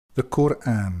The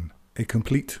Qur'an, a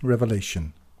complete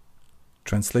revelation.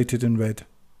 Translated and read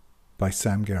by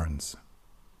Sam Gerrans.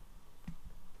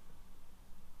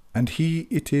 And he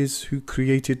it is who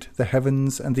created the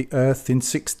heavens and the earth in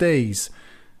 6 days,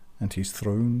 and his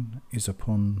throne is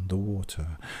upon the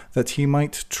water, that he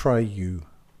might try you,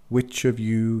 which of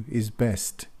you is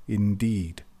best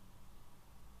indeed.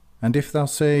 And if thou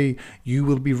say, you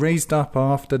will be raised up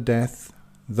after death,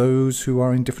 those who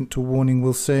are indifferent to warning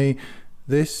will say,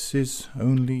 this is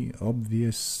only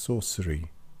obvious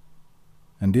sorcery.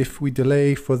 And if we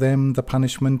delay for them the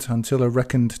punishment until a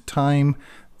reckoned time,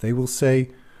 they will say,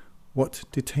 what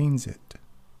detains it?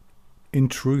 In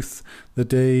truth, the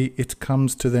day it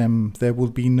comes to them, there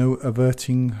will be no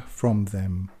averting from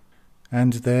them,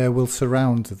 and there will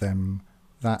surround them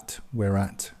that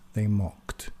whereat they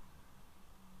mocked.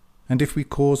 And if we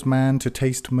cause man to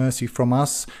taste mercy from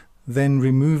us, then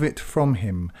remove it from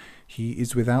him. He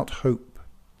is without hope,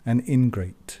 an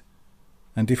ingrate.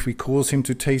 And if we cause him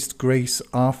to taste grace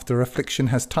after affliction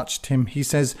has touched him, he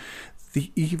says,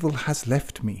 the evil has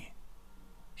left me.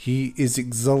 He is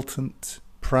exultant,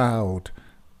 proud,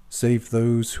 save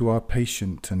those who are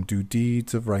patient and do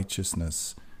deeds of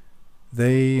righteousness.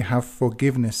 They have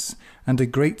forgiveness and a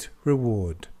great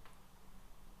reward.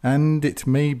 And it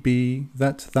may be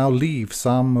that thou leave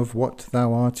some of what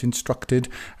thou art instructed,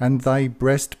 and thy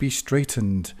breast be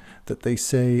straitened, that they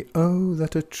say, oh,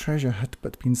 that a treasure had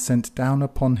but been sent down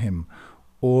upon him,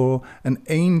 or an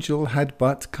angel had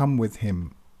but come with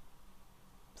him.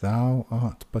 Thou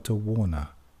art but a warner,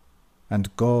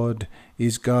 and God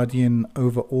is guardian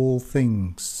over all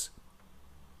things.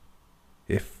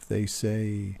 If they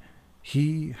say,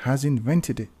 he has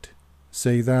invented it,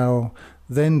 say thou,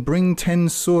 then bring 10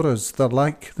 surahs the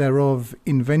like thereof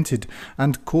invented,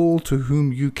 and call to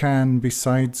whom you can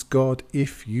besides God,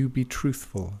 if you be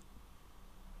truthful.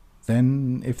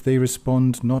 Then if they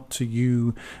respond not to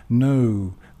you,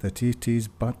 know that it is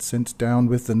but sent down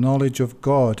with the knowledge of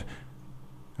God,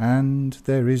 and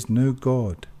there is no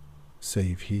God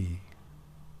save he.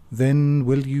 Then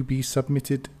will you be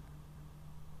submitted?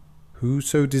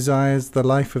 Whoso desires the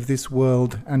life of this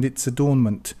world and its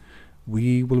adornment,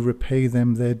 we will repay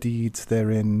them their deeds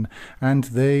therein, and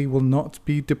they will not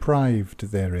be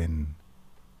deprived therein.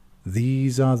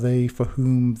 These are they for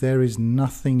whom there is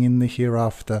nothing in the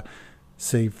hereafter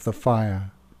save the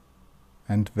fire,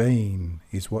 and vain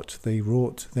is what they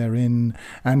wrought therein,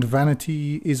 and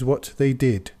vanity is what they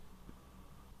did.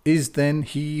 Is then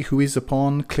he who is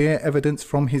upon clear evidence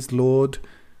from his Lord,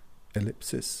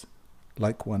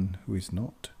 like one who is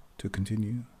not, to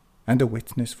continue, and a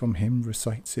witness from him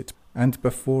recites it, and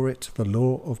before it the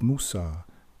law of Musa,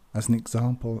 as an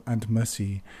example and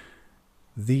mercy,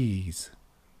 these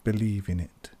believe in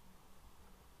it.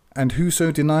 And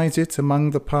whoso denies it among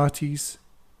the parties,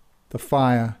 the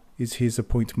fire is his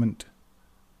appointment.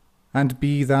 And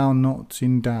be thou not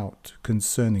in doubt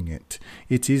concerning it,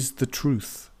 it is the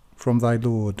truth from thy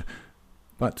Lord,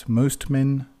 but most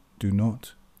men do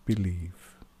not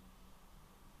believe.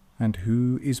 And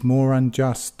who is more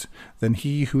unjust than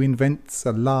he who invents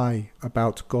a lie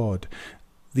about God?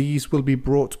 These will be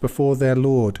brought before their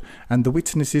Lord, and the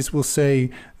witnesses will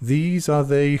say, these are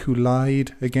they who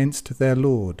lied against their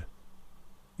Lord.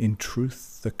 In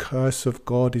truth, the curse of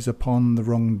God is upon the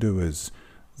wrongdoers,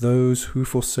 those who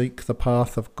forsake the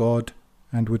path of God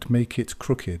and would make it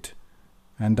crooked,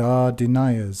 and are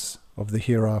deniers of the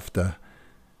hereafter.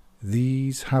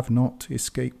 These have not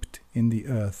escaped in the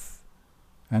earth,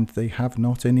 and they have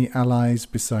not any allies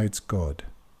besides God.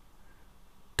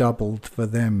 Doubled for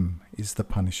them is the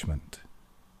punishment.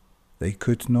 They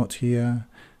could not hear,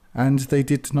 and they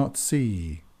did not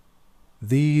see.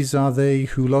 These are they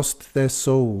who lost their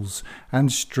souls,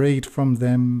 and strayed from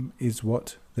them is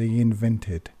what they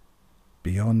invented.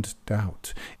 Beyond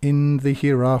doubt, in the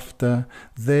hereafter,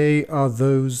 they are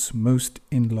those most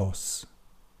in loss.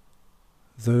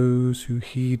 Those who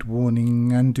heed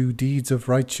warning and do deeds of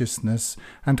righteousness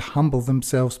and humble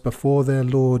themselves before their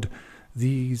Lord,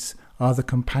 these are the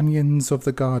companions of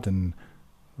the garden,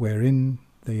 wherein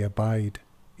they abide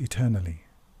eternally.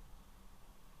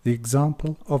 The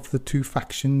example of the 2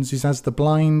 factions is as the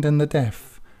blind and the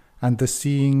deaf, and the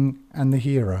seeing and the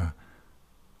hearer.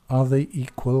 Are they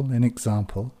equal in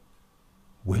example?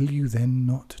 Will you then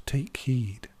not take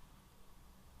heed?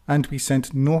 And we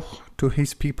sent Nuh to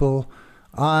his people,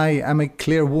 I am a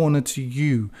clear warner to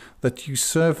you, that you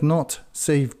serve not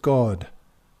save God.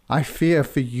 I fear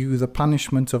for you the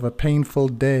punishment of a painful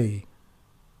day.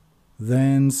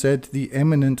 Then said the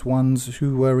eminent ones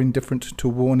who were indifferent to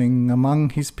warning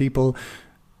among his people,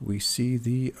 we see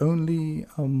thee only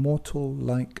a mortal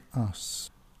like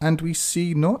us. And we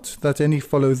see not that any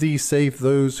follow thee save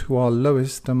those who are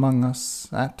lowest among us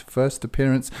at first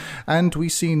appearance, and we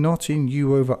see not in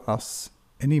you over us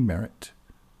any merit.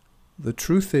 The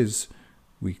truth is,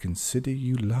 we consider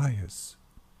you liars.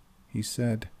 He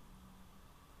said,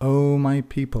 O my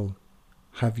people,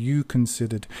 have you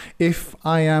considered, if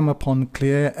I am upon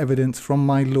clear evidence from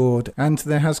my Lord, and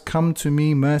there has come to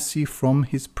me mercy from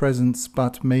his presence,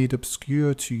 but made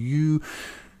obscure to you,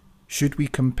 should we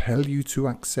compel you to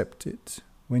accept it,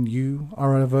 when you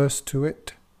are averse to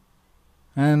it?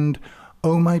 And,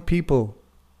 O my people,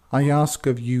 I ask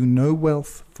of you no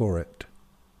wealth for it.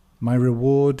 My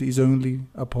reward is only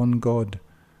upon God,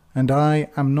 and I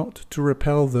am not to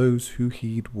repel those who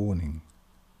heed warning.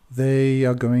 They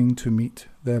are going to meet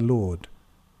their Lord.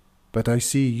 But I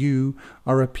see you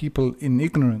are a people in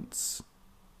ignorance.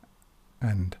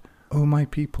 And, O my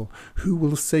people, who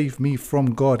will save me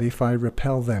from God if I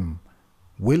repel them?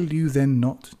 Will you then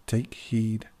not take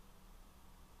heed?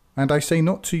 And I say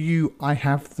not to you, I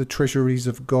have the treasuries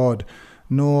of God,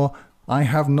 nor I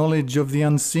have knowledge of the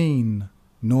unseen,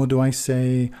 nor do I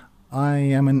say, I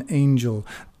am an angel,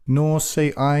 nor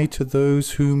say I to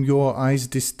those whom your eyes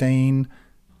disdain,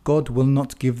 God will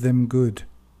not give them good.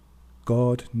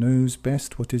 God knows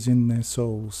best what is in their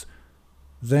souls.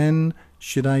 Then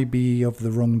should I be of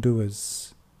the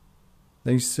wrongdoers.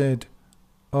 They said,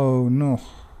 O Nuh,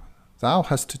 thou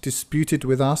hast disputed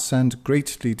with us, and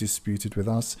greatly disputed with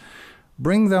us.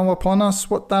 Bring thou upon us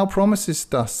what thou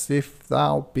promisest us, if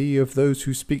thou be of those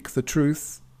who speak the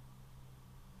truth.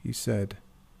 He said,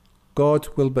 God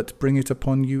will but bring it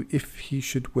upon you if he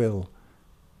should will,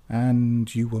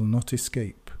 and you will not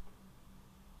escape.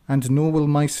 And nor will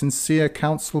my sincere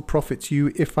counsel profit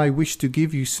you if I wish to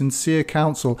give you sincere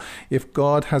counsel, if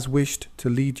God has wished to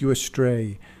lead you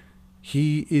astray.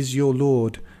 He is your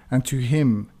Lord, and to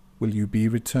him will you be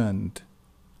returned.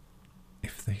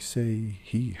 If they say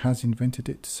he has invented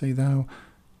it, say thou,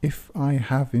 if I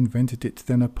have invented it,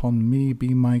 then upon me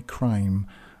be my crime,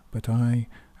 but I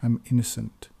am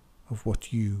innocent of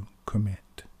what you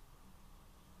commit.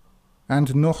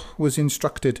 And Nuh was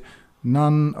instructed,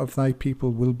 none of thy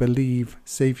people will believe,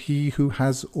 save he who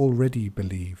has already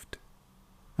believed.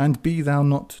 And be thou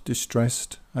not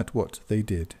distressed at what they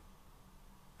did.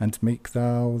 And make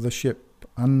thou the ship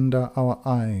under our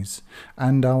eyes,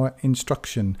 and our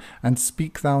instruction, and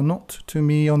speak thou not to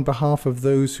me on behalf of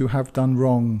those who have done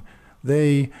wrong,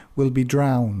 they will be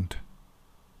drowned.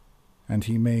 And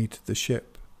he made the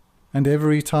ship, and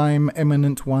every time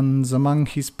eminent ones among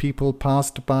his people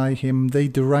passed by him, they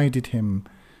derided him.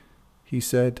 He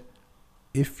said,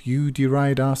 If you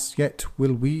deride us, yet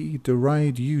will we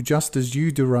deride you just as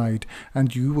you deride,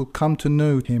 and you will come to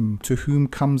know him, to whom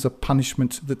comes a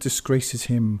punishment that disgraces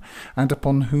him, and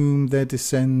upon whom there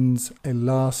descends a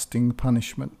lasting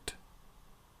punishment.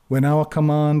 When our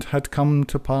command had come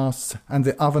to pass, and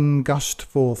the oven gushed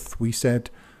forth, we said,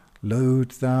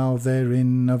 Load thou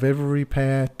therein of every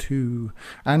pair 2,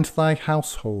 and thy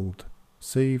household,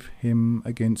 save him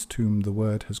against whom the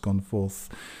word has gone forth,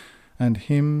 and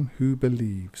him who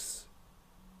believes.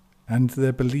 And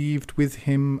there believed with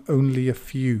him only a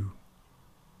few.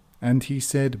 And he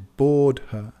said, Board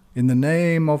her, in the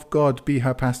name of God be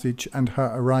her passage and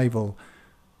her arrival.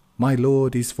 My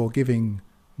Lord is forgiving,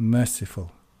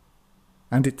 merciful.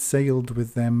 And it sailed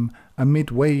with them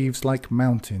amid waves like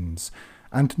mountains.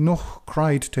 And Nuh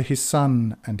cried to his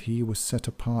son, and he was set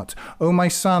apart. O my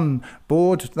son,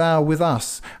 board thou with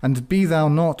us, and be thou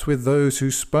not with those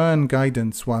who spurn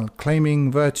guidance while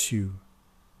claiming virtue.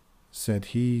 Said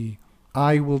he,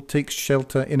 I will take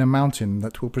shelter in a mountain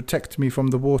that will protect me from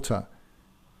the water.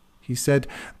 He said,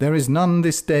 There is none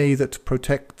this day that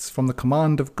protects from the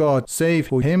command of God, save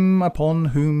for him upon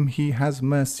whom he has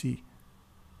mercy.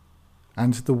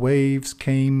 And the waves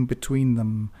came between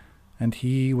them, and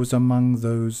he was among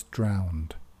those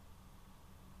drowned.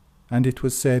 And it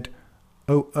was said,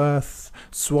 O earth,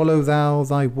 swallow thou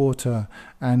thy water,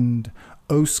 and,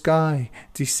 O sky,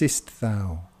 desist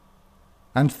thou.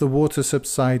 And the water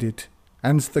subsided,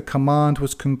 and the command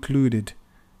was concluded,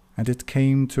 and it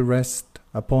came to rest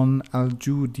upon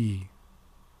Al-Judi.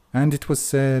 And it was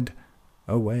said,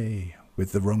 Away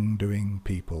with the wrongdoing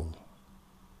people.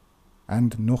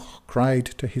 And Nuh cried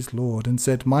to his Lord, and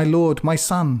said, My Lord, my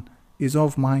son is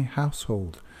of my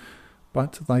household,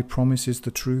 but thy promise is the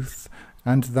truth,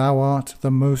 and thou art the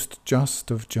most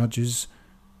just of judges.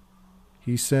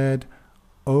 He said,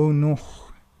 O Nuh,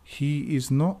 he is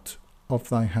not of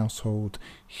thy household,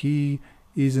 he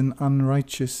is an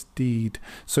unrighteous deed.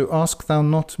 So ask thou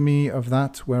not me of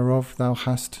that whereof thou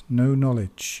hast no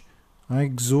knowledge. I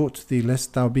exhort thee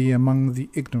lest thou be among the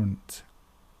ignorant.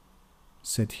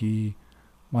 Said he,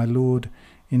 My Lord,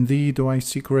 in thee do I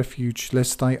seek refuge,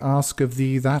 lest I ask of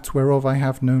thee that whereof I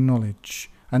have no knowledge.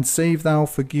 And save thou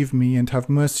forgive me, and have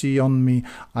mercy on me,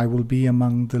 I will be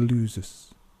among the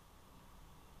losers.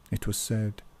 It was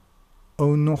said,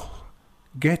 O Nuh,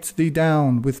 get thee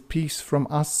down with peace from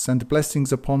us, and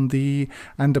blessings upon thee,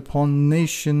 and upon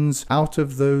nations out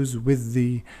of those with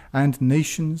thee, and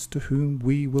nations to whom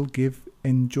we will give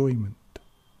enjoyment.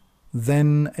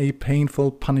 Then a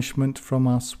painful punishment from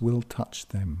us will touch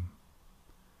them.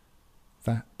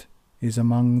 That is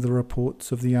among the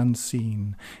reports of the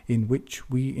unseen, in which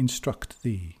we instruct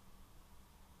thee.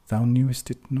 Thou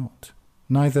knewest it not,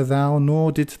 neither thou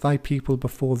nor did thy people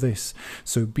before this,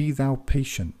 so be thou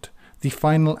patient. The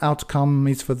final outcome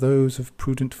is for those of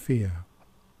prudent fear.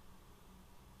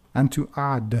 And to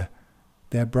Ad,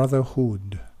 their brother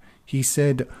Hud, he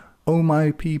said, O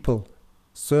my people,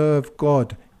 serve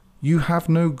God. You have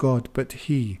no God but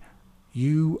He.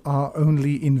 You are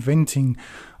only inventing.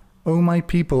 O my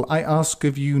people, I ask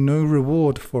of you no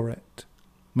reward for it.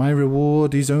 My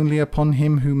reward is only upon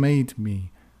Him who made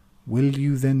me. Will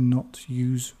you then not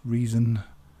use reason?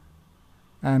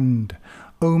 And,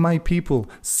 O my people,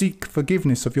 seek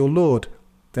forgiveness of your Lord.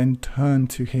 Then turn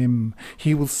to Him.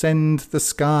 He will send the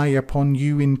sky upon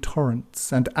you in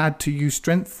torrents, and add to you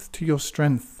strength to your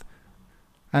strength.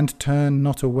 And turn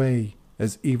not away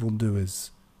as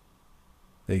evildoers.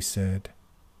 They said,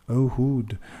 O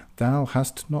Hud, thou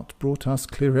hast not brought us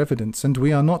clear evidence, and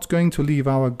we are not going to leave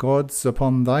our gods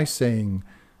upon thy saying,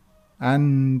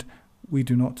 and we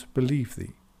do not believe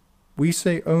thee. We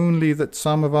say only that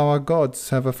some of our gods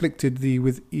have afflicted thee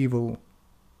with evil.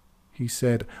 He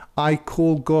said, I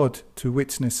call God to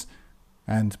witness,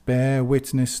 and bear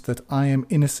witness that I am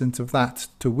innocent of that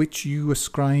to which you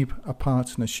ascribe a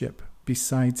partnership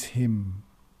besides Him.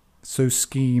 So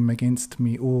scheme against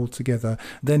me altogether,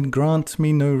 then grant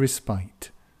me no respite.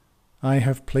 I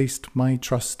have placed my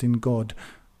trust in God,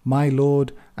 my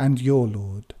Lord and your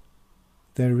Lord.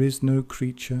 There is no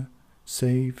creature,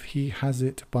 save He has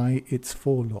it by its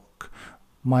forelock.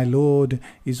 My Lord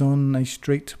is on a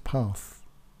straight path.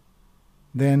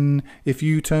 Then, if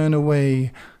you turn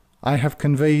away, I have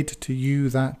conveyed to you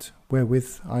that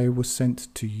wherewith I was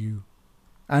sent to you.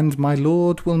 And my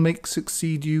Lord will make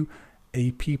succeed you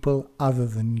a people other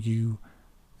than you,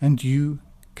 and you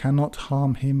cannot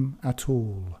harm Him at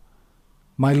all.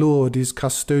 My Lord is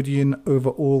custodian over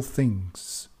all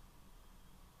things.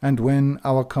 And when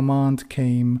our command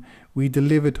came, we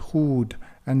delivered Hud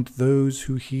and those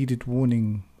who heeded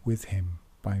warning with him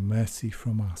by mercy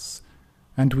from us,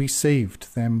 and we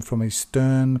saved them from a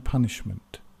stern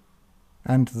punishment.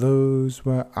 And those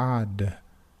were Ad.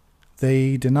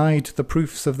 They denied the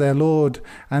proofs of their Lord,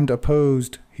 and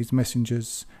opposed His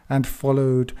messengers, and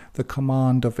followed the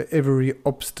command of every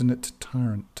obstinate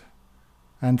tyrant.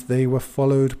 And they were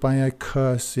followed by a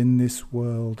curse in this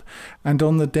world, and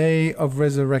on the day of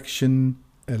resurrection,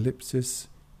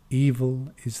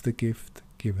 evil is the gift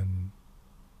given.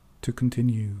 To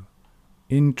continue,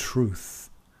 in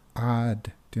truth,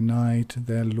 Ad denied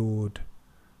their Lord.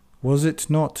 Was it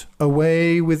not,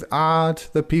 away with Ad,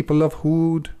 the people of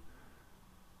Hud?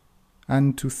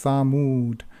 And to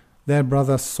Thamud, their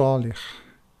brother Salih,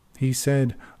 he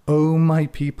said, O my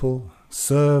people,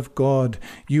 serve God.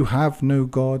 You have no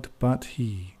God but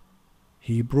He.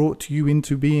 He brought you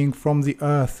into being from the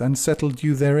earth and settled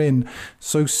you therein.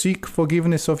 So seek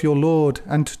forgiveness of your Lord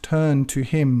and turn to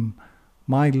Him.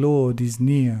 My Lord is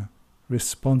near,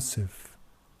 responsive.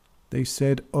 They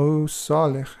said, O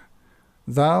Salih,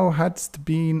 thou hadst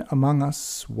been among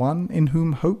us one in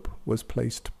whom hope was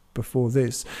placed before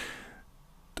this.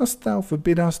 Dost thou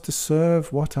forbid us to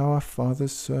serve what our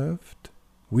fathers served?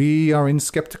 We are in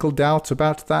sceptical doubt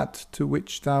about that to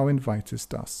which thou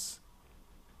invitest us.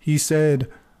 He said,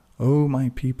 O my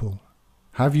people,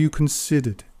 have you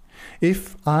considered?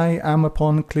 If I am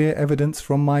upon clear evidence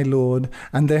from my Lord,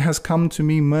 and there has come to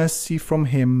me mercy from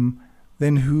Him,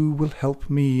 then who will help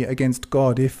me against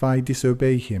God if I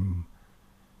disobey Him?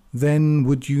 Then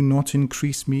would you not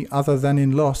increase me other than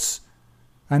in loss?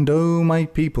 And O my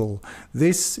people,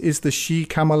 this is the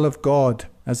she-camel of God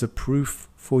as a proof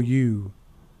for you.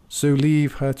 So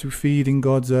leave her to feed in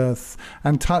God's earth,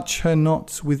 and touch her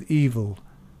not with evil,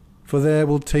 for there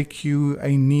will take you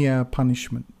a near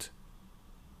punishment.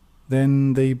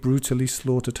 Then they brutally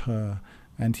slaughtered her,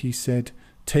 and he said,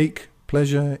 Take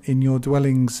pleasure in your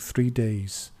dwellings 3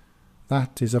 days.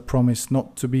 That is a promise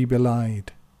not to be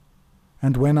belied.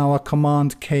 And when our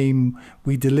command came,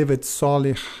 we delivered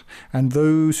Salih and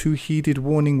those who heeded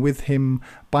warning with him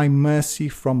by mercy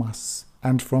from us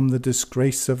and from the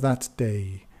disgrace of that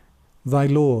day. Thy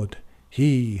Lord,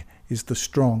 He is the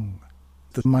strong,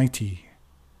 the mighty.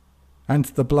 And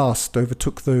the blast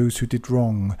overtook those who did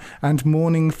wrong, and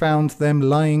morning found them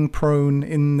lying prone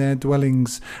in their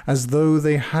dwellings, as though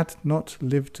they had not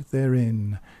lived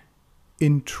therein.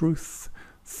 In truth,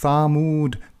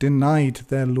 Thamud denied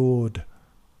their Lord.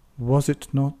 Was it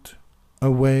not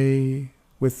away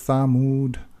with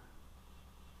Thamud?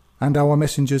 And our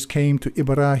messengers came to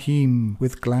Ibrahim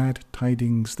with glad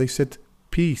tidings. They said,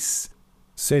 Peace.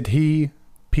 Said he,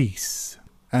 Peace.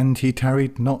 And he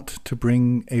tarried not to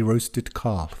bring a roasted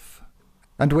calf.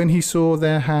 And when he saw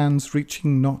their hands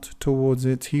reaching not towards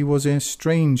it, he was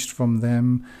estranged from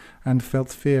them, and felt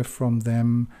fear from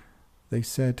them. They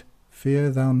said, Fear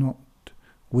thou not,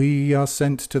 we are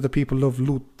sent to the people of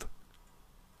Lut.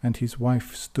 And his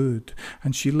wife stood,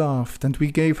 and she laughed, and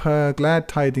we gave her glad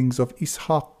tidings of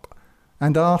Ishaq,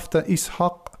 and after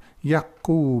Ishaq,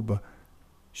 Yaqub.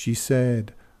 She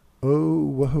said, Oh,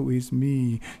 woe is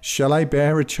me! Shall I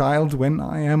bear a child when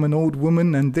I am an old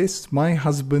woman, and this my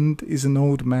husband is an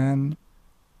old man?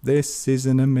 This is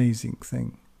an amazing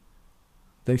thing.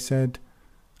 They said,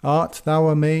 Art thou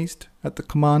amazed at the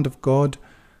command of God?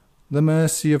 The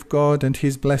mercy of God and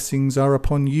his blessings are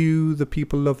upon you, the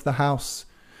people of the house.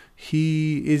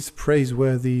 He is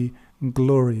praiseworthy,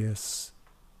 glorious.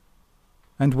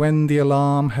 And when the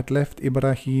alarm had left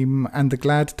Ibrahim and the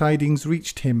glad tidings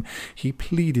reached him, he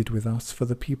pleaded with us for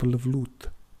the people of Lut.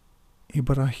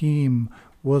 Ibrahim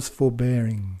was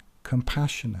forbearing,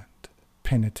 compassionate,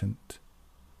 penitent.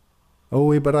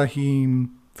 O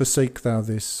Ibrahim, forsake thou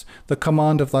this. The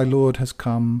command of thy Lord has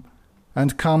come,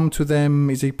 and come to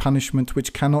them is a punishment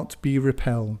which cannot be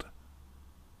repelled.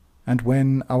 And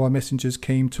when our messengers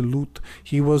came to Lut,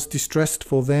 he was distressed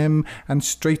for them, and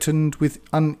straitened with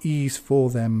unease for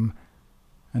them.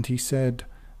 And he said,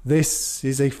 This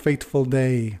is a fateful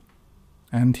day.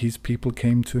 And his people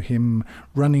came to him,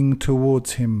 running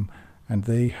towards him, and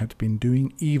they had been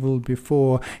doing evil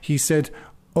before. He said,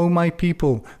 O my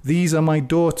people, these are my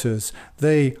daughters,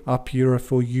 they are purer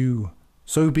for you.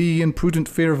 So be in prudent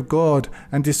fear of God,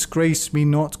 and disgrace me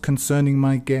not concerning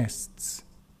my guests.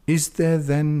 Is there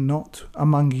then not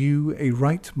among you a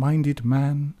right-minded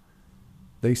man?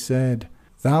 They said,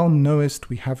 Thou knowest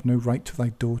we have no right to thy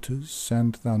daughters,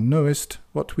 and thou knowest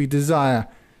what we desire.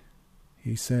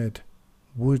 He said,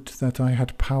 Would that I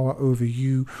had power over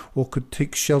you, or could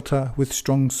take shelter with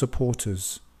strong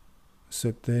supporters.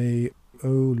 Said they,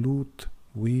 O Lut,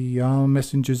 we are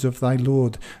messengers of thy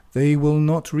Lord, they will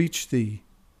not reach thee.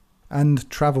 And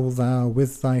travel thou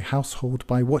with thy household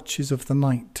by watches of the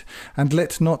night, and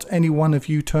let not any one of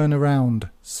you turn around,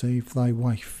 save thy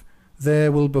wife.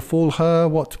 There will befall her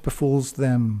what befalls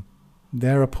them.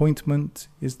 Their appointment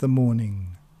is the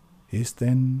morning. Is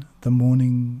then the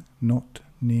morning not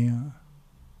near?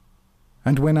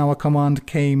 And when our command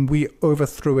came, we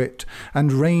overthrew it,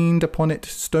 and rained upon it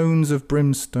stones of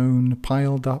brimstone,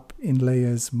 piled up in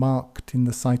layers, marked in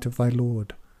the sight of thy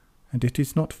Lord. And it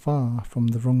is not far from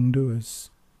the wrongdoers.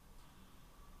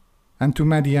 And to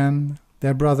Madian,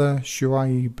 their brother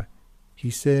Shu'aib, he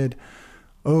said,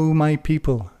 O my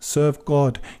people, serve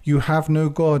God, you have no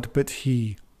God but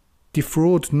he.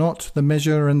 Defraud not the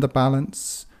measure and the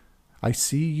balance. I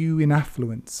see you in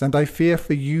affluence, and I fear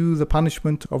for you the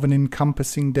punishment of an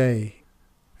encompassing day.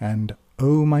 And,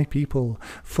 O my people,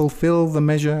 fulfill the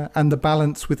measure and the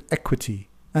balance with equity,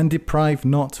 and deprive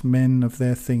not men of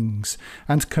their things,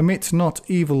 and commit not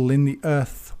evil in the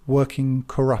earth, working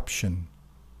corruption.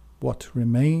 What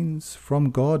remains from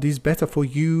God is better for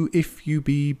you if you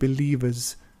be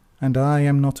believers, and I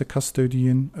am not a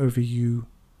custodian over you.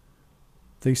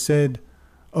 They said,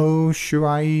 O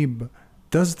Shu'aib,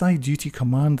 does thy duty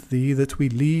command thee that we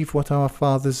leave what our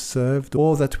fathers served,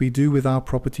 or that we do with our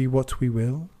property what we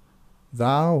will?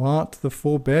 Thou art the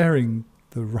forbearing,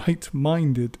 the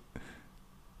right-minded.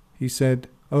 He said,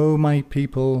 O my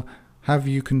people, have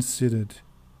you considered?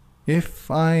 If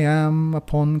I am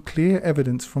upon clear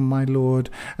evidence from my Lord,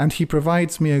 and he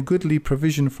provides me a goodly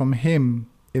provision from him,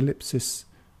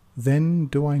 then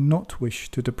do I not wish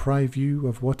to deprive you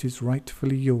of what is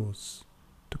rightfully yours.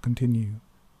 To continue.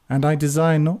 And I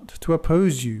desire not to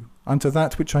oppose you unto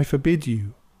that which I forbid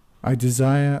you. I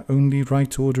desire only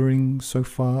right ordering so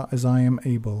far as I am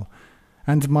able,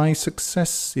 and my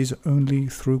success is only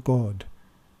through God.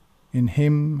 In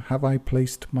him have I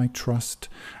placed my trust,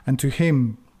 and to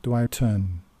him do I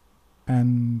turn.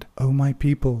 And, O my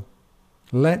people,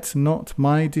 let not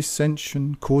my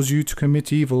dissension cause you to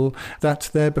commit evil, that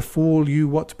there befall you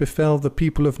what befell the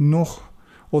people of Nuh,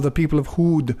 or the people of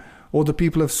Hud, or the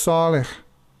people of Salih.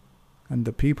 And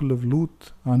the people of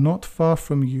Lut are not far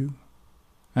from you.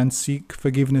 And seek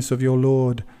forgiveness of your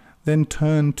Lord. then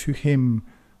turn to him.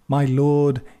 My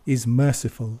Lord is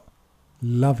merciful,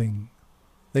 loving.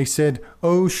 They said,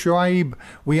 O Shu'aib,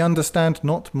 we understand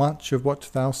not much of what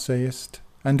thou sayest,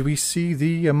 and we see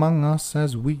thee among us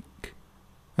as weak.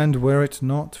 And were it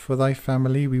not for thy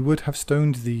family, we would have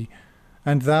stoned thee,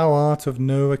 and thou art of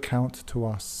no account to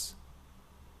us.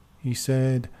 He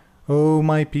said, O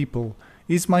my people,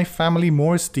 is my family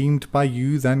more esteemed by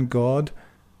you than God?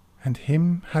 And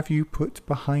him have you put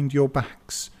behind your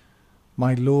backs.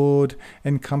 My Lord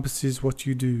encompasses what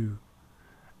you do.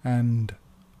 And,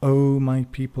 O my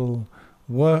people,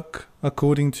 work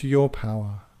according to your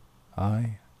power.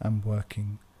 I am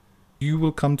working. You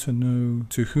will come to know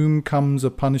to whom comes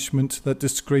a punishment that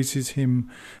disgraces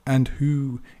him, and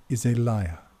who is a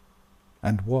liar.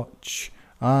 And watch,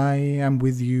 I am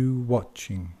with you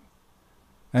watching.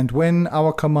 And when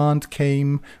our command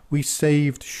came, we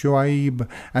saved Shu'aib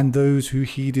and those who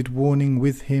heeded warning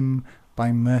with him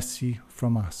by mercy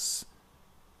from us.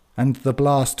 And the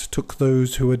blast took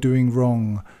those who were doing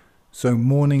wrong, so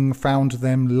morning found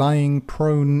them lying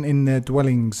prone in their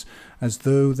dwellings, as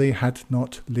though they had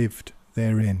not lived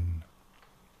therein.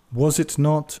 Was it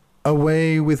not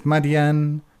away with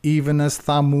Madian, even as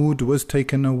Thamud was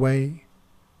taken away?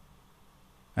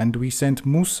 And we sent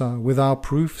Musa with our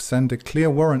proofs and a clear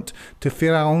warrant to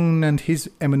Fir'aun and his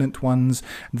eminent ones.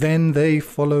 Then they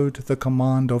followed the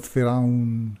command of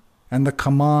Fir'aun, and the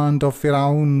command of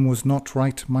Fir'aun was not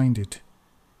right-minded.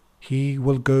 He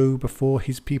will go before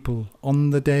his people on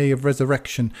the day of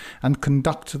resurrection and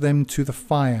conduct them to the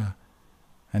fire,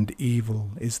 and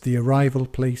evil is the arrival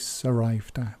place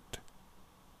arrived at.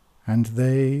 And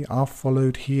they are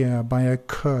followed here by a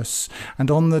curse, and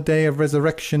on the day of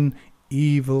resurrection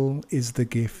evil is the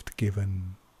gift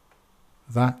given.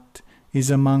 That is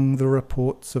among the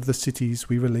reports of the cities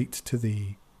we relate to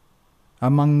thee.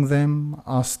 Among them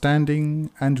are standing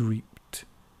and reaped.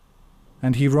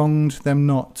 And he wronged them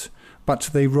not, but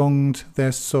they wronged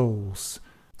their souls,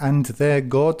 and their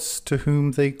gods to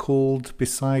whom they called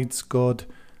besides God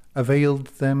availed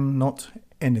them not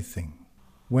anything,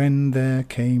 when there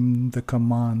came the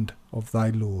command of thy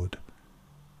Lord.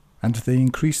 And they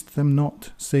increased them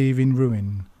not, save in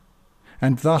ruin.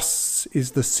 And thus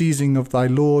is the seizing of thy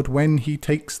Lord when he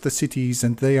takes the cities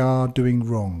and they are doing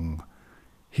wrong.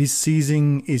 His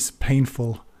seizing is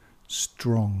painful,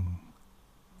 strong.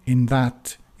 In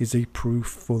that is a proof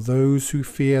for those who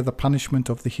fear the punishment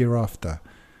of the hereafter.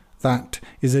 That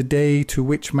is a day to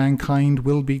which mankind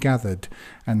will be gathered,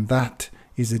 and that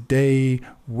is a day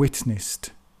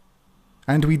witnessed.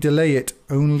 And we delay it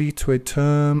only to a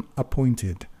term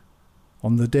appointed.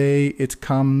 On the day it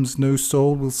comes, no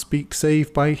soul will speak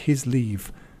save by his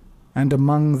leave, and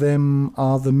among them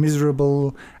are the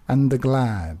miserable and the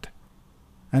glad.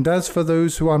 And as for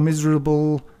those who are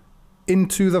miserable,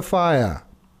 into the fire.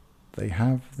 They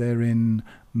have therein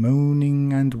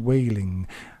moaning and wailing,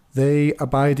 they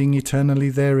abiding eternally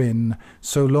therein,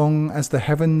 so long as the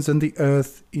heavens and the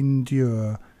earth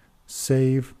endure,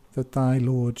 save that thy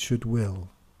Lord should will.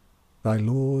 Thy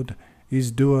Lord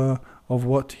is doer of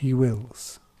what he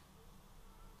wills.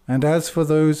 And as for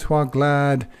those who are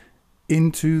glad,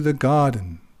 into the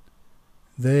garden,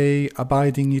 they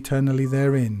abiding eternally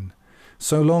therein,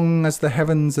 so long as the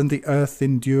heavens and the earth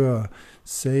endure,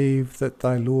 save that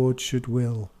thy Lord should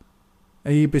will,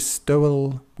 a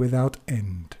bestowal without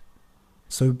end.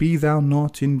 So be thou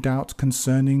not in doubt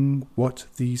concerning what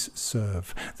these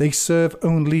serve. They serve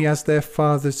only as their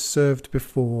fathers served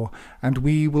before, and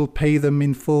we will pay them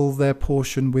in full their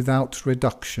portion without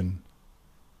reduction.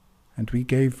 And we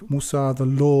gave Musa the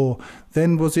law,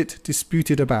 then was it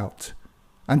disputed about.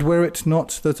 And were it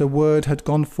not that a word had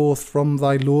gone forth from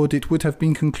thy Lord, it would have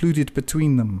been concluded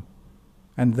between them.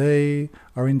 And they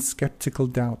are in sceptical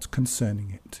doubt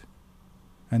concerning it.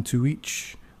 And to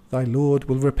each thy Lord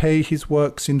will repay his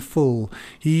works in full.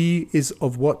 He is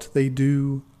of what they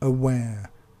do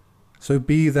aware. So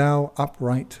be thou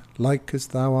upright, like as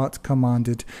thou art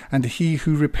commanded, and he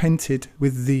who repented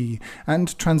with thee,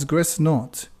 and transgress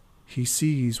not, he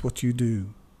sees what you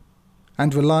do.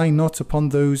 And rely not upon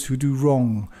those who do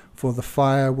wrong, for the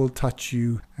fire will touch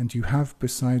you, and you have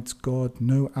besides God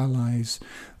no allies.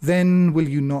 Then will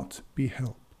you not be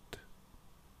helped.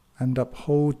 And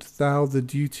uphold thou the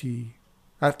duty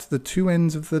at the two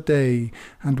ends of the day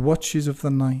and watches of the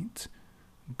night.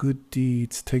 Good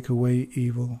deeds take away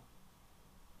evil.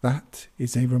 That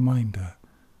is a reminder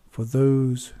for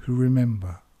those who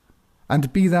remember.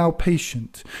 And be thou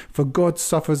patient, for God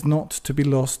suffers not to be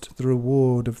lost the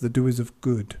reward of the doers of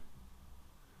good.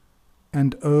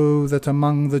 And oh, that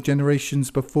among the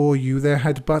generations before you there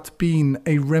had but been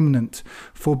a remnant,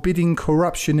 forbidding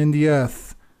corruption in the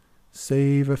earth.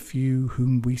 save a few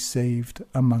whom we saved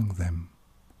among them.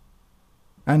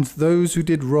 And those who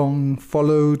did wrong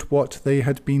followed what they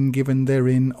had been given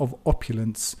therein of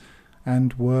opulence,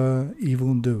 and were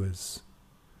evildoers.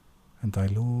 And thy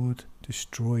Lord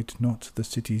destroyed not the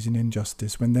cities in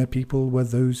injustice, when their people were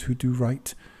those who do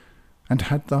right. And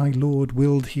had thy Lord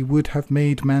willed, he would have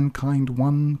made mankind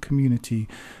one community,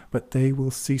 but they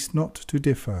will cease not to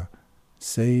differ,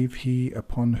 save he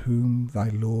upon whom thy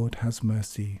Lord has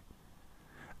mercy.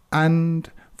 And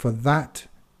for that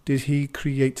did he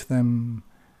create them,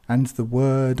 and the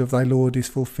word of thy Lord is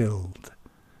fulfilled.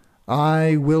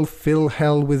 I will fill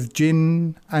hell with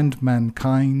jinn and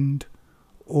mankind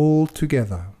all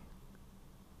together.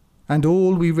 And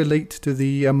all we relate to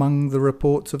thee among the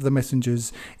reports of the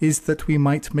messengers is that we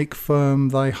might make firm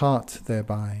thy heart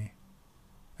thereby.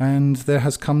 And there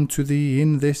has come to thee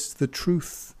in this the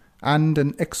truth, and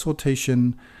an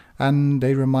exhortation, and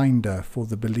a reminder for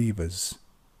the believers.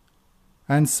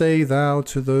 And say thou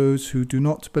to those who do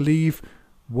not believe,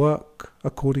 work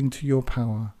according to your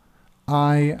power.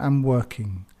 I am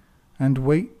working, and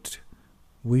wait,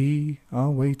 we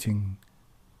are waiting.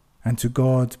 And to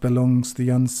God belongs the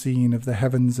unseen of the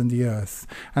heavens and the earth,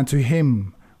 and to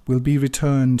him will be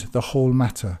returned the whole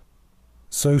matter.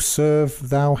 So serve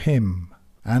thou him,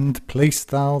 and place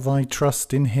thou thy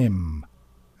trust in him,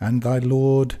 and thy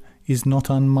Lord is not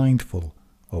unmindful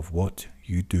of what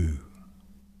you do.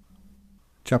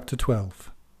 Chapter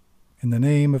 12. In the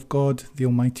name of God, the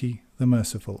Almighty, the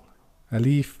Merciful.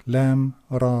 Alif, Lam,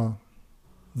 Ra.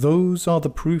 Those are the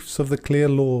proofs of the clear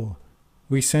law.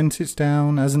 We sent it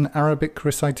down as an Arabic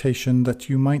recitation that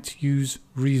you might use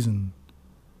reason.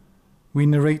 We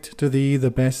narrate to thee the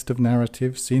best of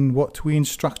narratives in what we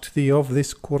instruct thee of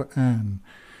this Qur'an,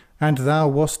 and thou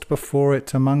wast before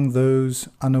it among those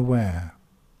unaware.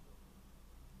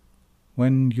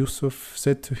 When Yusuf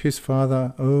said to his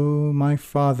father, O my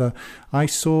father, I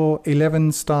saw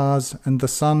 11 stars and the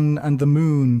sun and the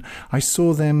moon. I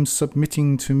saw them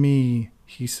submitting to me.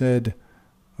 He said,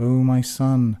 O my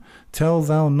son, tell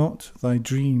thou not thy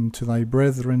dream to thy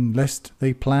brethren, lest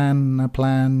they plan a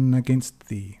plan against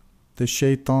thee. The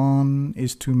shaitan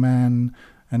is to man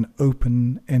an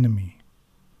open enemy.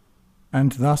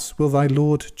 And thus will thy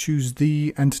Lord choose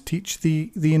thee and teach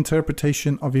thee the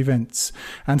interpretation of events,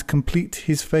 and complete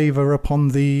his favour upon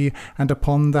thee and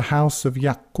upon the house of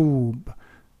Yaqub,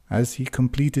 as he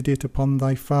completed it upon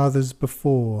thy fathers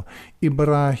before,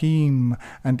 Ibrahim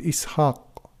and Ishaq.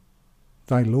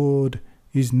 Thy Lord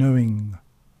is knowing,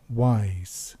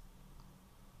 wise.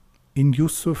 In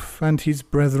Yusuf and his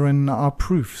brethren are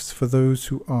proofs for those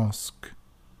who ask.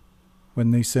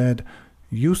 When they said,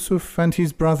 Yusuf and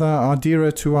his brother are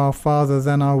dearer to our father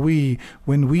than are we,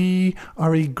 when we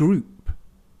are a group.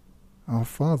 Our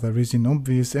father is in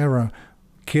obvious error.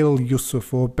 Kill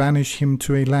Yusuf or banish him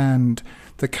to a land.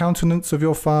 The countenance of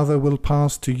your father will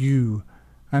pass to you,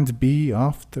 and be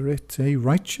after it a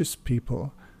righteous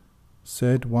people.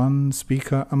 Said one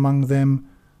speaker among them,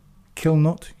 Kill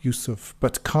not Yusuf,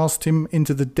 but cast him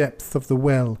into the depth of the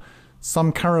well.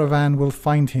 Some caravan will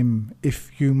find him,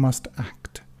 if you must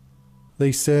act.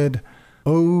 They said,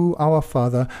 O our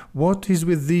father, what is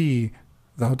with thee?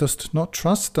 Thou dost not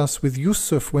trust us with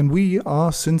Yusuf when we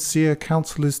are sincere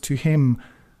counsellors to him.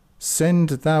 Send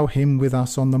thou him with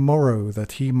us on the morrow,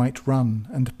 that he might run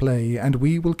and play, and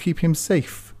we will keep him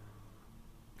safe.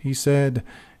 He said,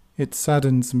 It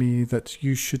saddens me that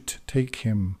you should take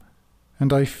him,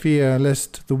 and I fear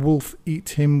lest the wolf eat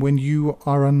him when you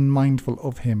are unmindful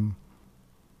of him.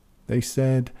 They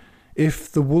said,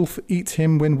 If the wolf eat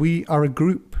him when we are a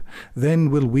group, then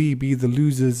will we be the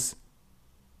losers.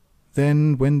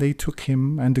 Then when they took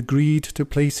him and agreed to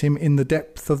place him in the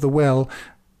depth of the well,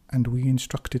 and we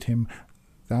instructed him,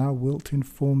 Thou wilt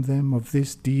inform them of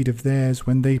this deed of theirs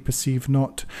when they perceive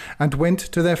not, and went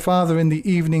to their father in the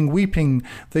evening weeping.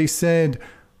 They said,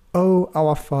 O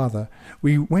our father,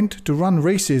 we went to run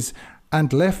races,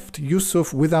 and left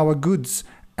Yusuf with our goods,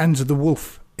 and the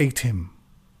wolf ate him.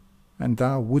 And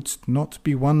thou wouldst not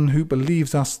be one who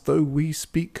believes us, though we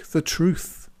speak the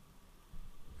truth.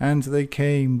 And they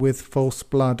came with false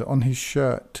blood on his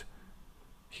shirt.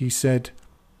 He said,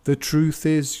 The truth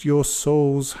is, your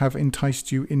souls have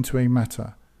enticed you into a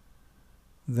matter.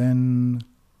 Then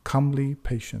comely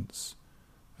patience,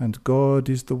 and God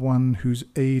is the one whose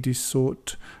aid is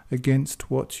sought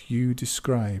against what you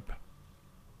describe.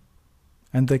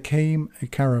 And there came a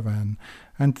caravan,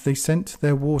 and they sent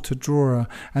their water drawer,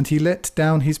 and he let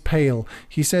down his pail.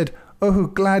 He said, O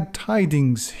glad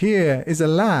tidings, here is a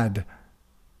lad.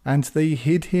 And they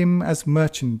hid him as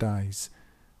merchandise,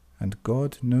 and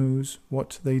God knows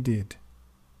what they did.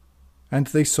 and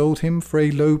they sold him for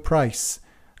a low price,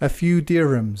 a few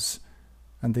dirhams,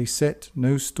 and they set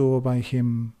no store by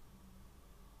him.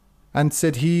 And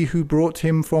said he who brought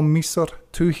him from Misr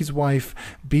to his wife,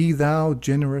 Be thou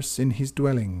generous in his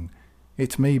dwelling.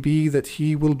 It may be that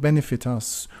he will benefit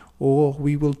us, or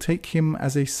we will take him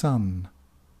as a son.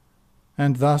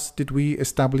 And thus did we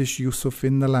establish Yusuf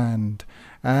in the land,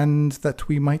 and that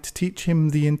we might teach him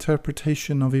the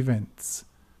interpretation of events.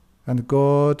 And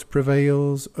God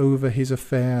prevails over his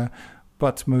affair,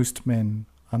 but most men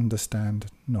understand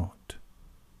not.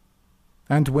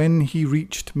 And when he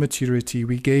reached maturity,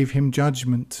 we gave him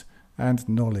judgment and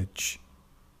knowledge.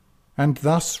 And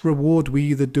thus reward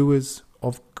we the doers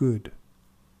of good.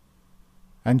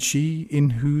 And she,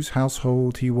 in whose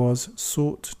household he was,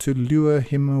 sought to lure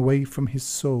him away from his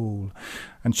soul.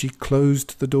 And she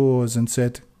closed the doors and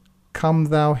said, Come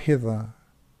thou hither.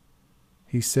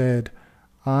 He said,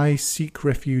 I seek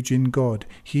refuge in God.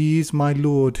 He is my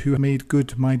Lord who made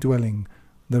good my dwelling.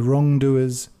 The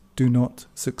wrongdoers do not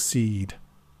succeed.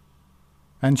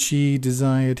 And she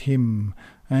desired him,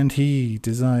 and he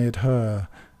desired her.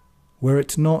 Were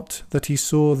it not that he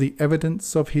saw the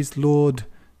evidence of his Lord,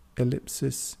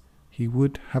 he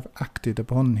would have acted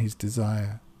upon his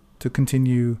desire. To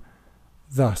continue,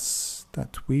 thus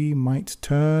that we might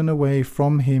turn away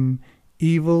from him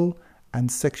evil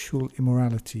and sexual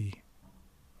immorality.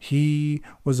 He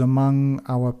was among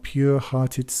our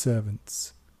pure-hearted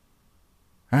servants.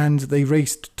 And they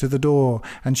raced to the door,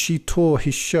 and she tore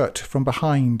his shirt from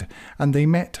behind, and they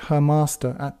met her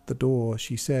master at the door.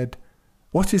 She said,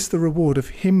 What is the reward of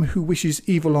him who wishes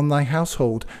evil on thy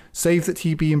household, save that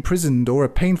he be imprisoned or a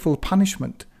painful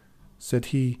punishment? Said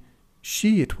he,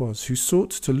 She it was who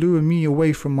sought to lure me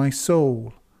away from my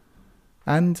soul.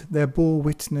 And there bore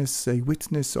witness a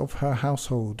witness of her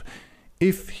household.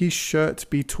 If his shirt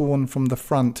be torn from the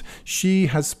front, she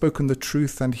has spoken the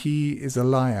truth, and he is a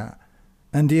liar.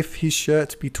 And if his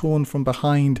shirt be torn from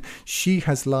behind, she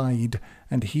has lied,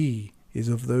 and he is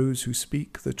of those who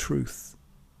speak the truth.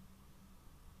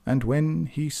 And when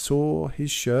he saw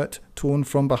his shirt torn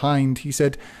from behind, he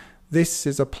said, This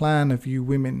is a plan of you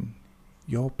women.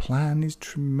 Your plan is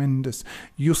tremendous.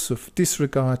 Yusuf,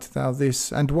 disregard thou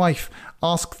this, and wife,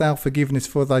 ask thou forgiveness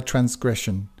for thy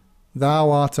transgression.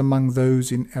 Thou art among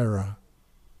those in error.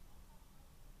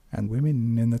 And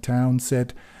women in the town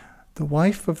said, The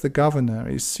wife of the governor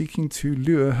is seeking to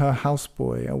lure her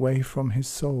houseboy away from his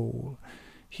soul.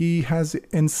 He has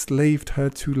enslaved her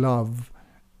to love.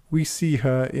 We see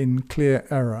her in clear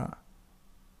error.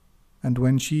 And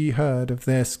when she heard of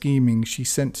their scheming, she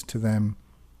sent to them,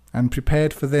 and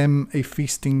prepared for them a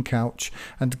feasting couch,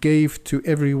 and gave to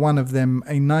every one of them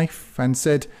a knife, and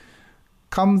said,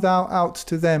 Come thou out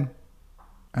to them.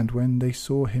 And when they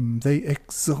saw him, they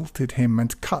exalted him,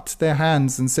 and cut their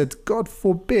hands, and said, God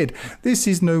forbid, this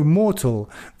is no mortal,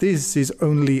 this is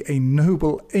only a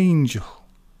noble angel.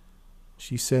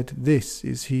 She said, This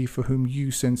is he for whom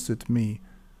you censored me.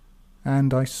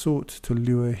 And I sought to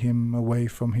lure him away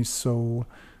from his soul,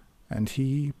 and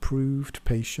he proved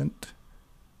patient.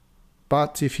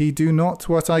 But if he do not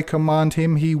what I command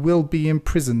him, he will be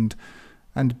imprisoned,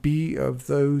 and be of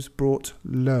those brought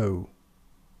low.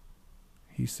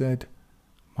 He said,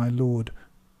 My lord,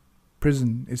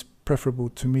 prison is preferable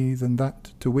to me than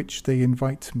that to which they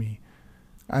invite me,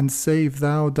 and save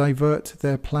thou divert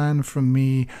their plan from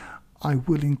me, I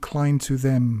will incline to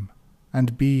them,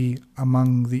 and be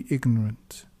among the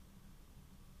ignorant.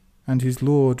 And his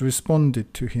lord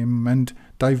responded to him, and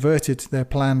diverted their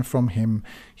plan from him.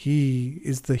 He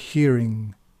is the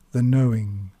hearing, the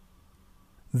knowing.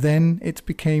 Then it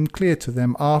became clear to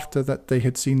them, after that they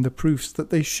had seen the proofs, that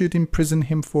they should imprison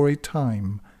him for a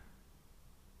time.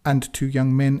 And 2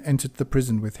 young men entered the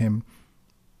prison with him.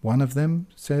 One of them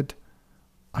said,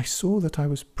 I saw that I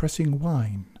was pressing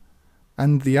wine.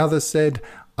 And the other said,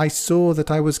 I saw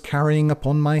that I was carrying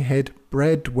upon my head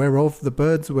bread whereof the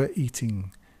birds were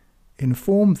eating.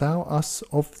 Inform thou us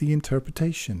of the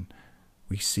interpretation.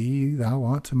 We see thou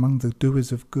art among the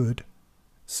doers of good.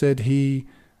 Said he,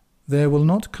 There will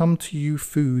not come to you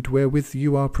food wherewith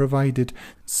you are provided,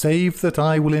 save that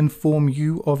I will inform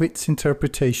you of its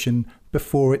interpretation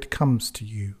before it comes to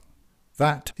you.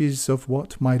 That is of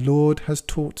what my Lord has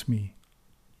taught me.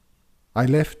 I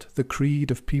left the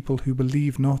creed of people who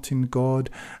believe not in God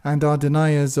and are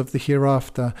deniers of the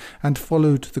hereafter, and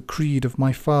followed the creed of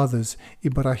my fathers,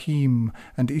 Ibrahim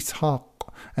and Ishaq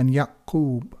and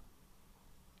Yaqub.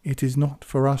 It is not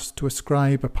for us to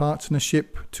ascribe a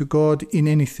partnership to God in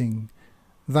anything.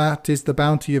 That is the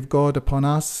bounty of God upon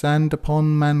us and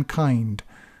upon mankind.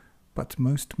 But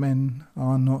most men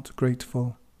are not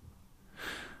grateful.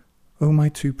 O my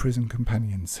two prison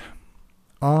companions,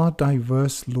 are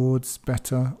diverse lords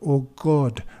better, or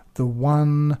God, the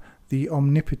one, the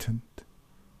omnipotent?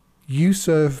 You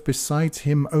serve besides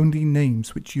him only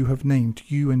names which you have named,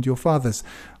 you and your fathers.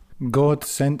 God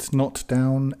sent not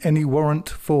down any warrant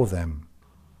for them.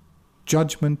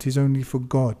 Judgment is only for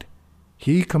God.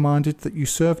 He commanded that you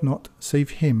serve not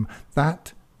save him.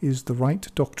 That is the right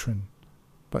doctrine,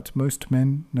 but most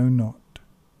men know not.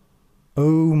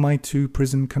 O my two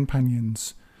prison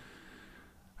companions,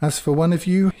 as for one of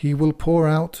you, he will pour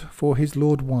out for his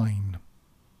lord wine,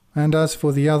 and as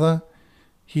for the other,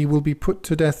 he will be put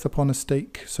to death upon a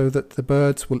stake, so that the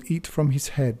birds will eat from his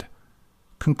head.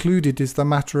 Concluded is the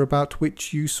matter about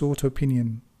which you sought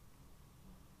opinion.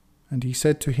 And he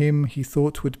said to him he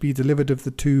thought would be delivered of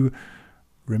the two,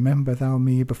 Remember thou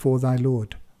me before thy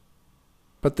Lord.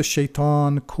 But the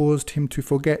Shaitan caused him to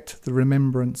forget the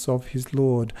remembrance of his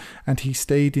Lord, and he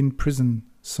stayed in prison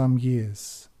some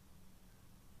years.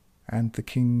 And the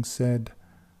king said,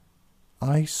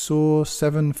 I saw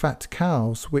 7 fat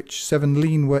cows, which 7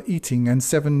 lean were eating, and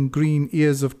 7 green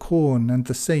ears of corn, and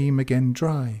the same again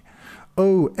dry.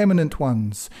 O eminent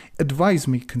ones, advise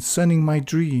me concerning my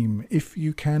dream, if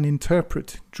you can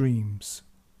interpret dreams.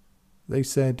 They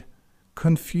said,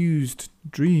 Confused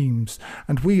dreams,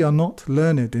 and we are not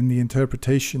learned in the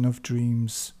interpretation of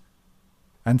dreams.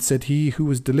 And said he who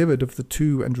was delivered of the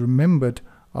two and remembered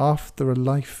after a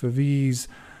life of ease,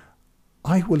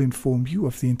 I will inform you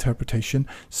of the interpretation.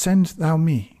 Send thou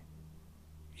me.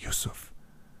 Yusuf,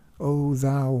 O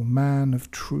thou man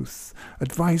of truth,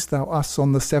 advise thou us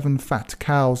on the 7 fat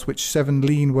cows which 7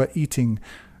 lean were eating,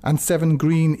 and 7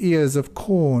 green ears of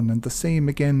corn, and the same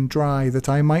again dry, that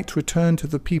I might return to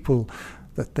the people,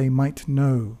 that they might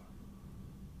know.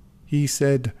 He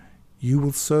said, You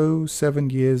will sow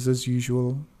 7 years as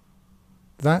usual.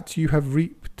 That you have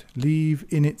reaped, leave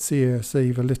in its ear,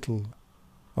 save a little.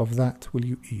 Of that will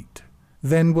you eat.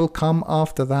 Then will come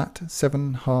after that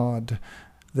 7 hard.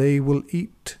 They will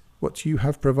eat what you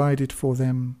have provided for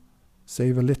them,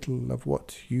 save a little of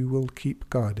what you will keep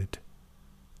guarded.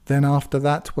 Then after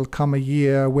that will come a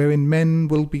year wherein men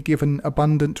will be given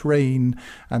abundant rain,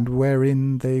 and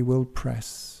wherein they will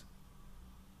press.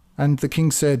 And the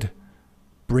king said,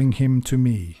 Bring him to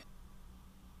me.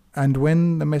 And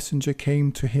when the messenger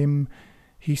came to him,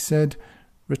 he said,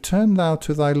 Return thou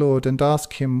to thy lord, and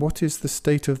ask him, What is the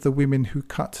state of the women who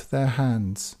cut their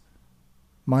hands?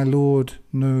 My lord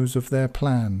knows of their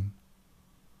plan.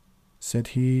 Said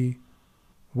he,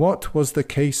 What was the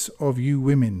case of you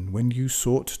women when you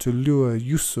sought to lure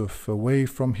Yusuf away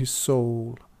from his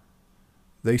soul?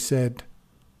 They said,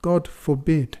 God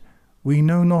forbid, we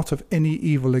know not of any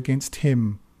evil against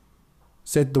him.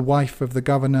 Said the wife of the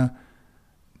governor,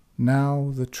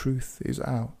 Now the truth is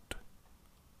out.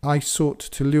 I sought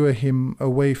to lure him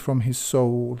away from his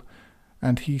soul,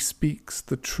 and he speaks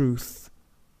the truth.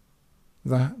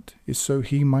 That is so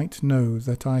he might know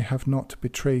that I have not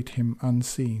betrayed him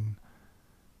unseen,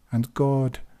 and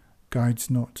God guides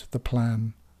not the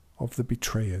plan of the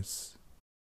betrayers.